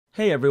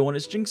Hey everyone,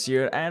 it's Jinx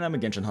here, and I'm a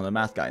Genshin Hunter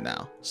math guy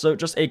now. So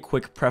just a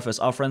quick preface,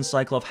 our friend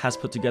Cyklov has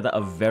put together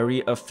a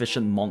very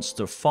efficient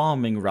monster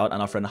farming route,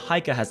 and our friend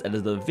Heika has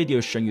edited a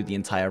video showing you the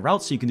entire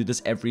route so you can do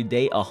this every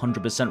day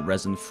 100%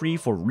 resin free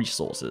for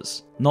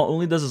resources. Not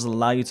only does this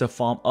allow you to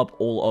farm up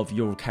all of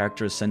your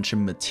character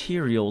ascension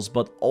materials,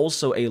 but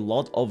also a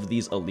lot of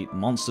these elite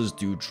monsters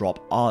do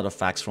drop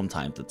artifacts from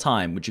time to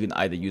time, which you can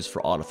either use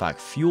for artifact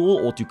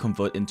fuel or to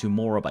convert into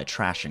Mora by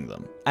trashing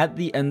them. At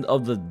the end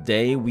of the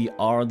day, we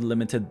are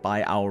limited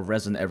by our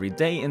resin every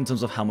day in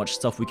terms of how much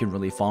stuff we can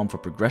really farm for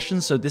progression,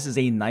 so this is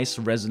a nice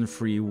resin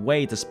free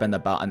way to spend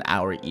about an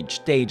hour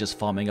each day just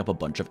farming up a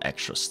bunch of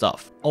extra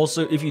stuff.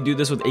 Also, if you do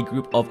this with a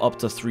group of up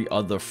to 3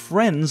 other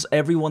friends,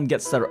 everyone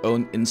gets their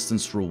own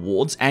instance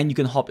rewards and you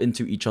can hop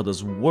into each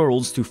other's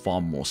worlds to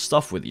farm more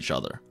stuff with each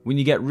other. When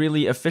you get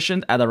really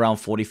efficient at around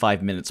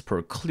 45 minutes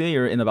per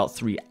clear, in about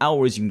 3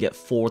 hours you can get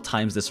 4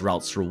 times this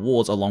route's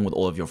rewards along with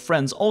all of your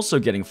friends also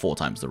getting 4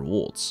 times the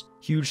rewards.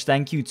 Huge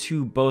thank you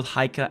to both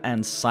Heika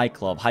and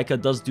Cyklov. Heika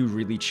does do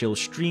really chill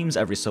streams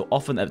every so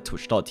often at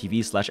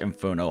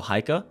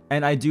twitch.tv/infernoheika,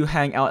 and I do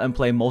hang out and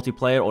play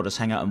multiplayer or just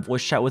hang out and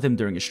voice chat with him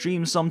during his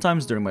streams,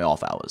 sometimes during my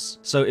off hours.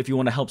 So if you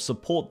want to help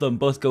support them,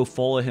 both go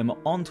follow him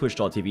on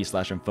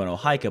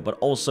twitch.tv/infernoheika, but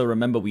also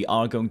remember we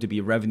are going to be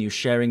revenue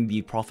sharing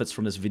the profits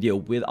from this video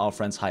with our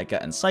friends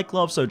Heika and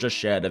Cyklov, so just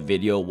share the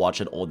video,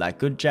 watch it, all that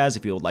good jazz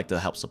if you would like to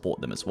help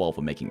support them as well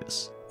for making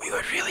this. We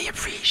would really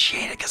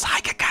appreciate it because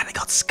Heika kinda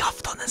got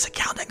scuffed on his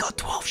account and got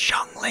 12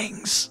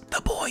 shunglings.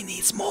 The boy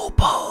needs more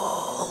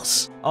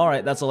balls.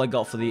 Alright, that's all I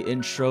got for the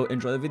intro.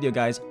 Enjoy the video,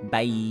 guys.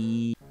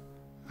 Bye.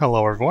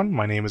 Hello everyone,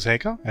 my name is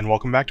Heika, and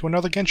welcome back to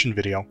another Genshin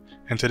video.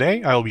 And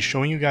today I will be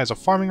showing you guys a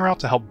farming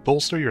route to help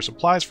bolster your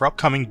supplies for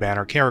upcoming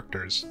banner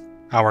characters.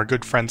 Our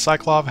good friend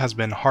Cyklov has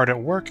been hard at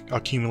work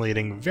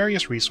accumulating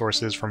various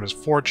resources from his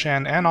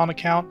 4chan and on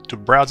account to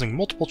browsing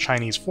multiple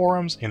Chinese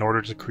forums in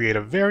order to create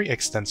a very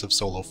extensive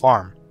solo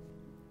farm.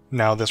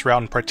 Now this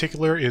route in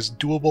particular is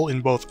doable in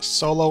both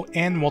solo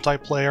and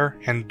multiplayer,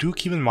 and do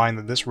keep in mind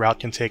that this route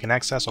can take in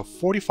excess of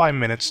 45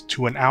 minutes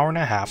to an hour and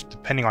a half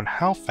depending on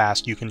how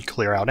fast you can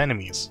clear out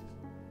enemies.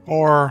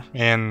 Or,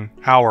 in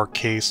our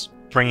case,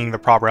 bringing the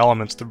proper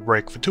elements to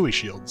break Fatui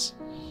shields.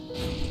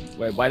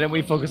 Wait, why didn't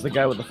we focus the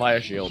guy with the fire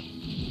shield?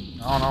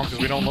 I don't know, because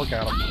we don't look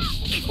at him.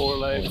 4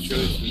 life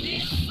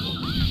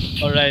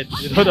choices. Alright,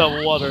 we don't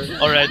have water.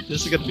 Alright,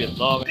 this is gonna be a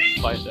long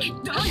fight then.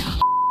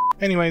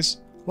 Anyways,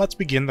 let's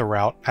begin the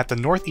route at the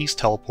northeast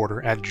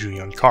teleporter at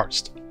Jueyun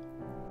Karst.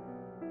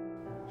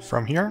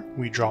 From here,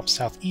 we drop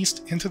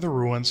southeast into the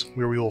ruins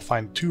where we will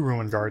find 2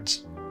 ruin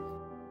guards.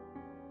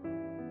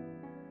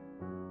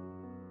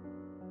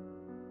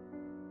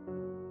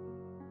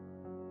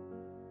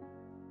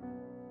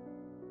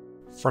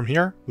 From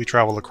here, we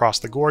travel across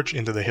the gorge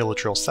into the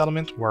Hilichurl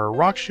settlement where a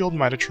Rock Shield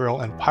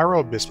Mitatrail and Pyro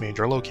Abyss Mage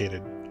are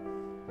located.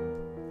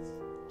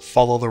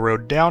 Follow the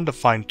road down to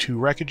find 2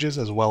 wreckages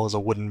as well as a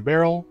wooden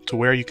barrel to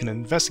where you can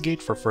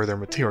investigate for further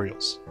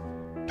materials.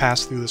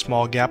 Pass through the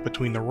small gap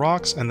between the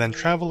rocks and then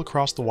travel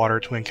across the water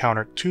to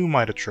encounter 2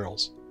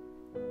 Mitatrails.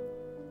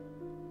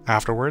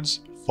 Afterwards,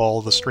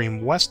 follow the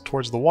stream west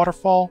towards the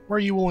waterfall where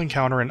you will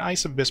encounter an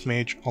Ice Abyss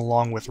Mage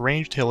along with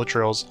ranged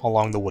Hilichurls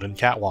along the wooden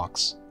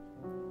catwalks.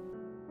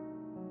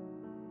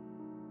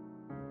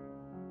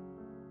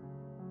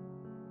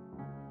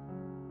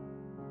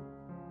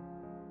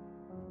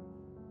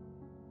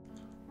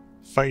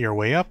 Fight your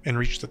way up and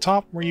reach the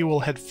top where you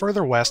will head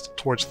further west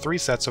towards 3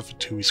 sets of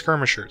Fatui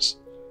skirmishers.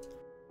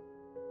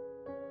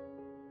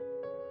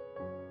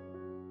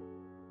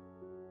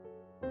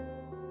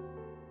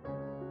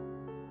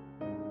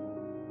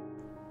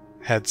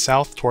 Head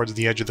south towards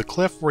the edge of the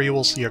cliff where you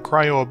will see a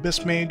Cryo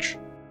Abyss Mage.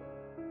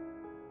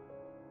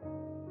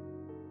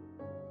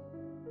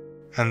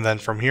 And then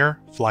from here,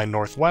 fly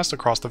northwest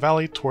across the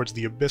valley towards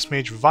the Abyss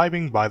Mage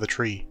vibing by the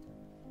tree.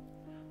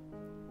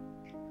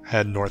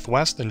 Head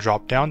northwest and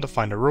drop down to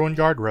find a ruin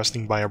guard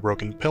resting by a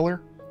broken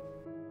pillar.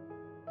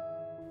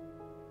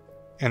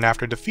 And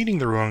after defeating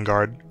the ruin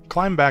guard,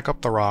 climb back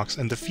up the rocks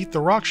and defeat the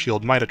Rock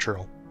Shield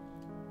Mitatrail.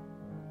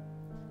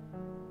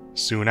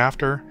 Soon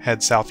after,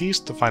 head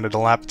southeast to find a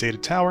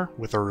dilapidated tower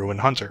with a ruin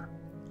hunter.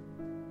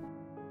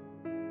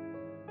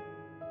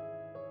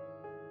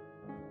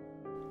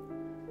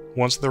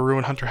 Once the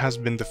ruin hunter has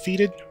been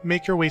defeated,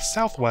 make your way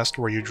southwest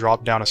where you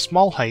drop down a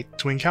small height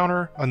to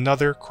encounter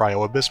another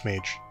Cryo Abyss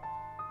Mage.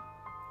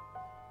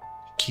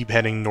 Keep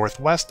heading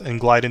northwest and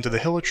glide into the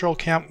Hilichurl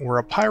camp where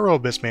a Pyro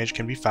Abyss Mage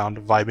can be found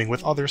vibing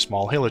with other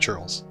small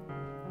Hilichurls.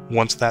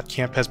 Once that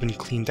camp has been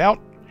cleaned out,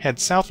 head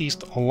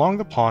southeast along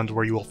the pond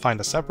where you will find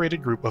a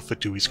separated group of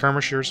Fatui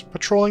skirmishers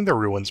patrolling the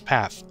ruins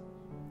path.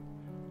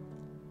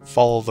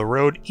 Follow the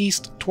road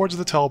east towards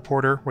the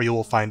teleporter where you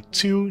will find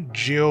 2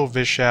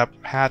 Geovishap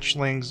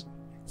hatchlings.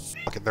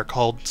 Fuck it, they're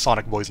called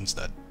Sonic Boys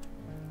instead.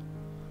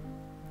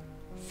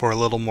 For a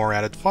little more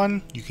added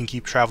fun, you can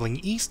keep traveling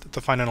east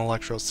to find an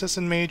Electro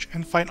Sisson Mage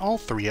and fight all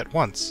 3 at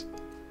once.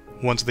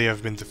 Once they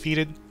have been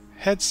defeated,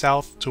 head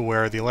south to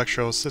where the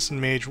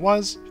Electro-Assistant Mage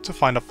was to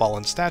find a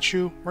fallen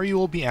statue where you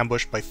will be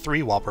ambushed by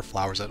 3 Whopper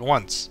Flowers at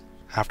once.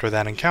 After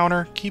that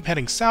encounter, keep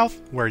heading south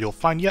where you'll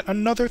find yet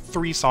another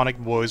 3 Sonic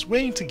Boys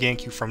waiting to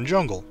gank you from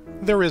jungle.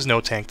 There is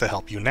no tank to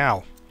help you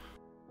now.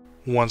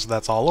 Once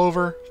that's all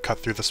over, cut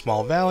through the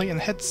small valley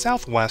and head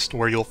southwest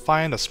where you'll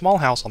find a small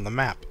house on the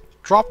map.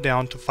 Drop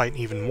down to fight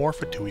even more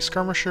Fatui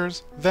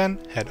skirmishers, then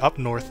head up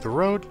north the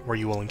road where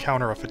you will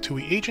encounter a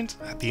Fatui agent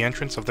at the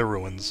entrance of the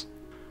ruins.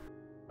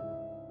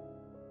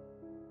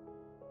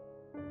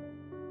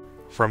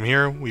 From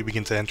here, we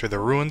begin to enter the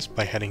ruins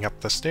by heading up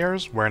the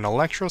stairs where an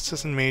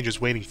Electro-Assistant Mage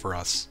is waiting for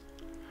us.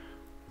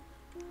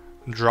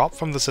 Drop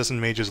from the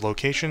Assistant Mage's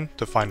location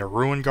to find a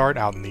Ruin Guard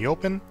out in the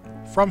open.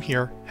 From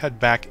here, head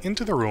back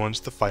into the ruins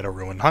to fight a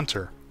Ruin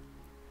Hunter.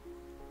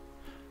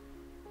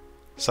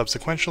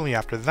 Subsequently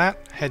after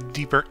that, head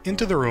deeper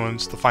into the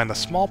ruins to find a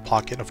small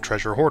pocket of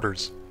treasure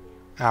hoarders.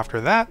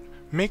 After that,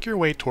 make your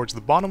way towards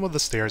the bottom of the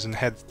stairs and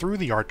head through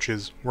the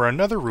arches where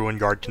another Ruin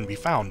Guard can be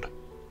found.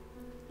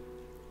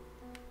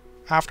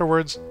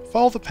 Afterwards,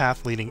 follow the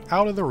path leading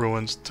out of the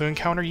ruins to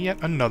encounter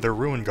yet another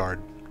Ruin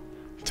Guard.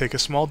 Take a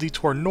small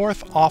detour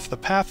north off the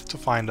path to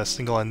find a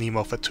single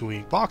Anemo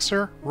Fatui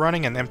boxer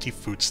running an empty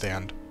food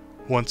stand.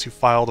 Once you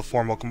file the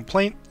formal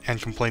complaint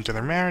and complain to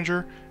their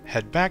manager,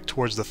 head back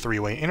towards the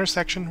 3-way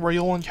intersection where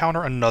you'll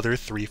encounter another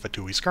 3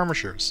 Fatui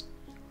skirmishers.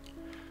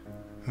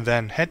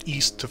 Then head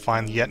east to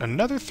find yet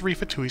another 3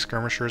 Fatui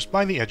skirmishers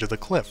by the edge of the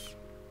cliff.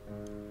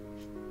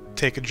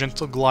 Take a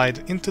gentle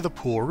glide into the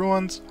pool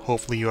ruins.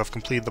 Hopefully you have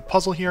completed the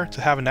puzzle here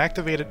to have an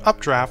activated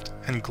updraft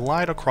and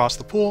glide across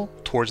the pool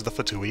towards the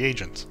Fatui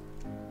agent.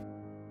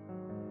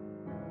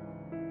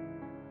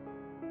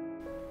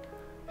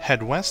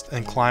 Head west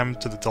and climb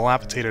to the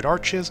dilapidated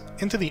arches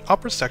into the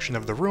upper section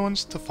of the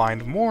ruins to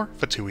find more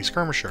Fatui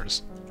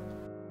skirmishers.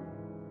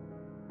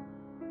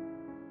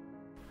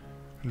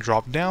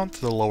 Drop down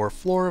to the lower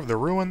floor of the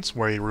ruins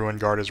where a Ruin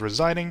Guard is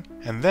residing,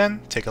 and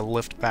then take a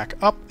lift back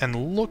up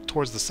and look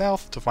towards the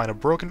south to find a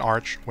broken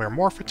arch where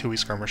more Fatui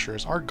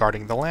skirmishers are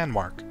guarding the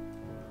landmark.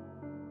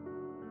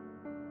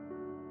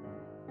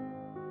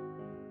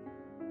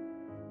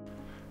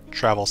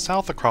 Travel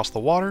south across the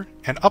water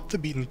and up the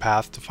beaten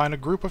path to find a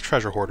group of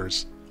treasure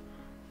hoarders.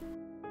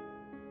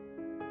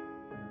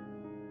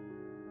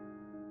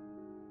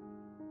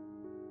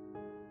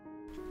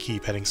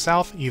 Keep heading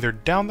south either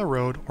down the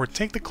road or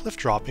take the cliff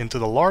drop into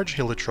the large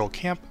Hilitril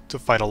camp to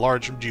fight a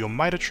large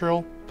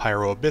Geomitotril,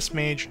 Pyro Abyss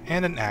Mage,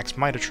 and an Axe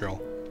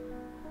Mitotril.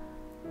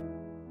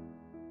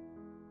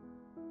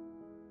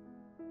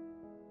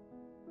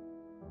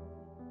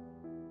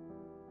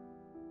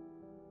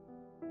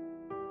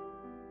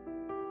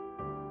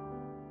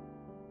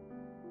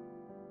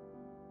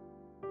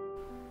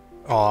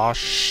 Aw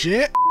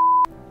shit!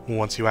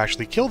 Once you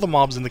actually kill the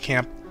mobs in the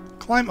camp,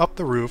 climb up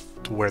the roof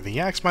to where the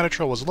Axe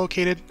Mitotril was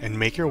located and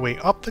make your way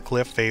up the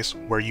cliff face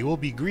where you will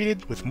be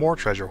greeted with more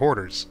treasure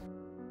hoarders.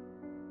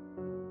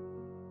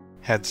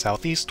 Head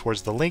southeast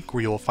towards the lake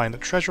where you will find a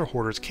treasure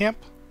hoarders camp.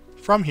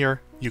 From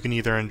here, you can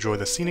either enjoy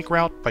the scenic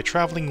route by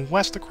traveling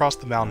west across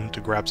the mountain to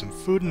grab some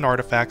food and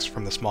artifacts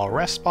from the small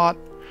rest spot,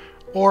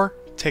 or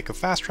take a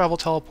fast travel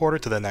teleporter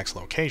to the next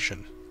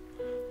location.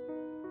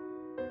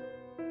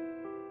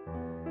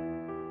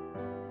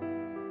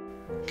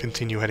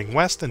 Continue heading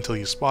west until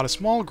you spot a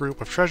small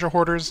group of treasure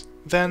hoarders,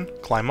 then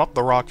climb up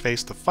the rock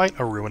face to fight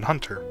a Ruin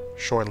Hunter.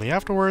 Shortly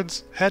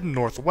afterwards, head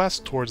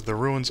northwest towards the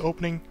ruins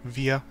opening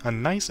via a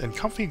nice and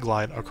comfy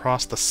glide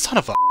across the son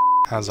of a.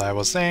 As I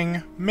was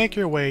saying, make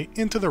your way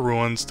into the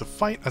ruins to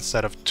fight a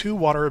set of 2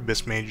 Water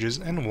Abyss Mages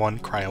and 1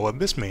 Cryo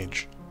Abyss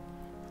Mage.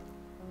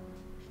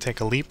 Take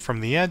a leap from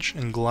the edge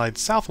and glide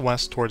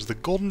southwest towards the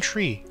Golden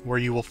Tree where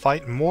you will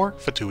fight more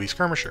Fatui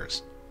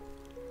skirmishers.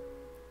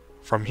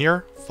 From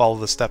here, follow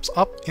the steps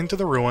up into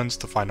the ruins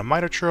to find a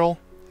Mitotril,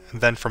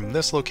 and then from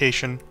this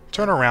location,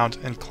 turn around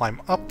and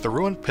climb up the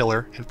ruined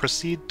pillar and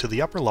proceed to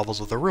the upper levels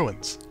of the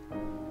ruins.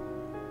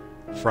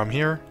 From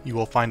here, you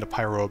will find a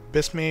Pyro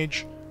Abyss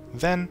Mage,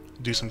 then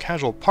do some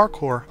casual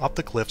parkour up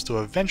the cliffs to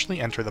eventually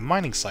enter the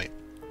mining site.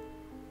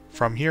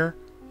 From here,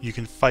 you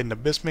can fight an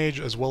Abyss Mage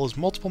as well as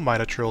multiple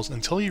Mitotrils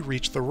until you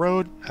reach the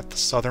road at the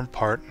southern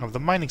part of the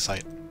mining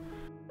site.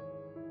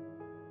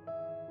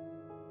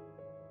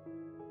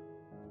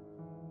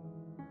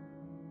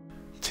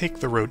 Take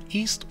the road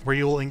east where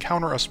you will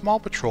encounter a small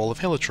patrol of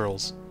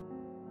Hilitrils.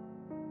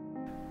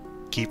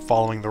 Keep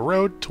following the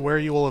road to where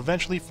you will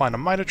eventually find a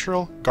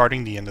Mitotril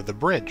guarding the end of the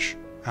bridge.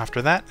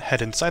 After that,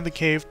 head inside the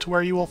cave to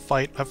where you will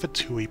fight a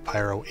Fatui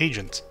Pyro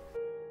agent.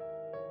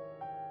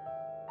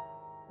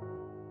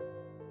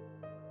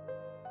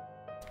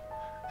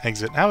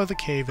 Exit out of the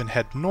cave and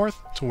head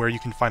north to where you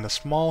can find a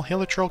small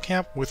Hilitril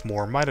camp with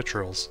more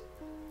Mitotrils.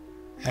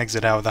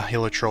 Exit out of the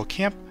Hilitril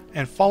camp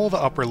and follow the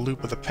upper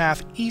loop of the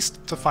path east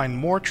to find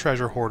more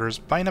treasure hoarders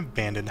by an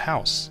abandoned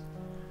house.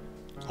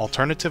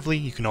 Alternatively,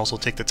 you can also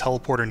take the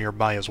teleporter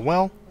nearby as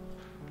well.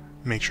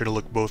 Make sure to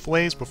look both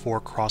ways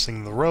before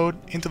crossing the road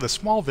into the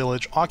small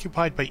village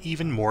occupied by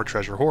even more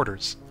treasure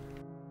hoarders.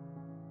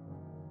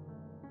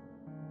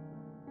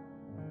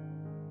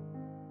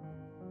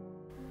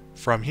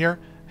 From here,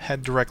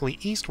 head directly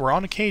east where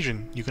on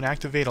occasion you can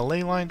activate a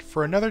ley line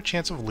for another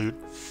chance of loot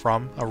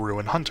from a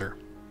ruin hunter.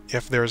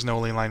 If there is no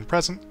ley line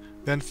present,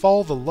 then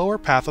follow the lower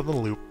path of the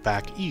loop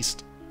back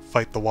east.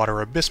 Fight the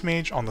water abyss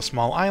mage on the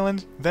small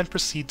island, then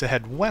proceed to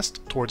head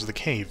west towards the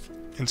cave.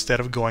 Instead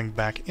of going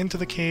back into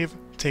the cave,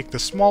 take the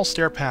small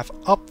stair path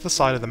up the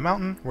side of the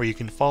mountain where you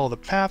can follow the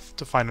path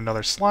to find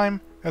another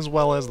slime, as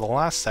well as the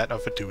last set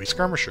of Fatui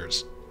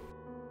skirmishers.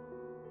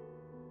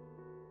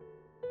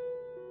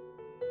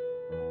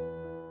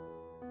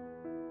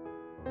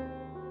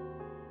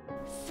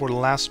 For the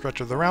last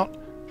stretch of the route,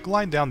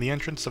 glide down the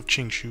entrance of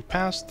Qingxu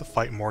Pass to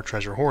fight more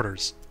treasure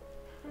hoarders.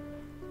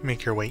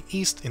 Make your way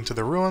east into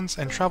the ruins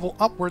and travel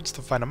upwards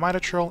to find a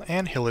Mitochurl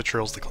and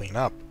Hilichurls to clean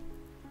up.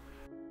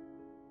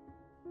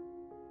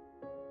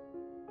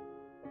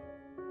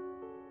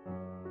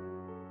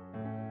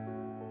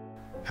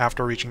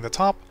 After reaching the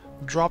top,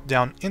 drop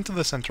down into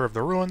the center of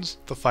the ruins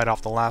to fight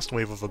off the last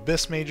wave of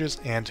Abyss Mages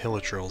and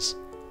Hilichurls.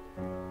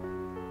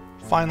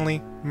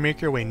 Finally, make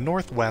your way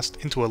northwest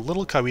into a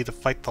little cubby to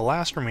fight the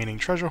last remaining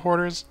treasure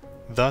hoarders,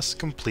 thus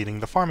completing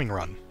the farming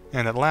run.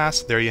 And at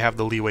last, there you have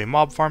the Leeway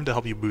mob farm to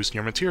help you boost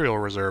your material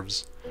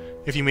reserves.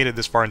 If you made it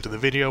this far into the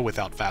video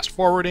without fast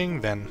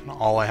forwarding, then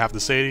all I have to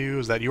say to you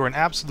is that you are an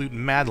absolute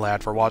mad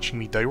lad for watching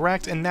me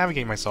direct and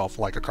navigate myself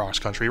like a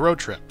cross-country road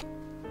trip.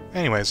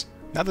 Anyways,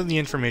 now that the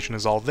information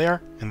is all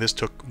there, and this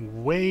took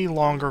way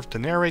longer to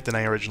narrate than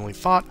I originally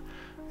thought,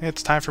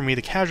 it's time for me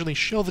to casually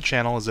shill the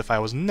channel as if I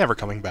was never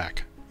coming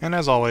back. And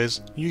as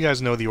always, you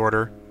guys know the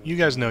order, you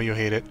guys know you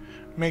hate it,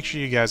 make sure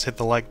you guys hit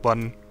the like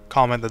button,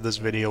 comment that this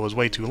video was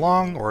way too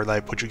long, or that I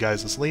put you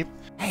guys to sleep.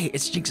 Hey,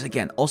 it's Jinx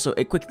again. Also,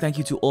 a quick thank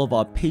you to all of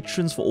our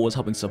patrons for always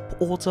helping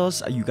support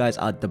us. You guys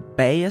are the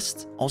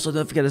best. Also,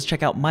 don't forget to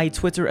check out my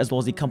Twitter as well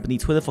as the company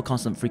Twitter for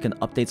constant frequent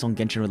updates on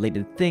Genshin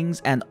related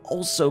things. And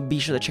also be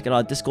sure to check out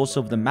our Discord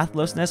server, the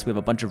Mathlessness. We have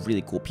a bunch of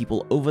really cool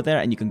people over there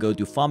and you can go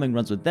do farming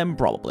runs with them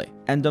probably.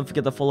 And don't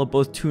forget to follow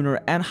both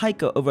Tuner and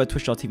Heika over at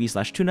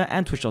twitch.tv/Tuna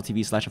and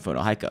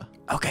twitch.tv/Heika.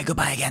 Okay,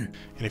 goodbye again.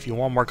 And if you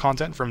want more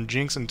content from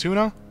Jinx and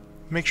Tuna,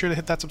 make sure to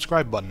hit that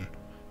subscribe button.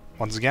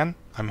 Once again,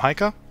 I'm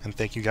Heika, and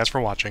thank you guys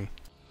for watching.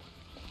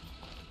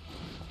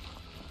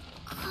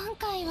 今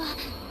回は負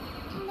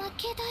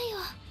けだ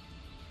よ。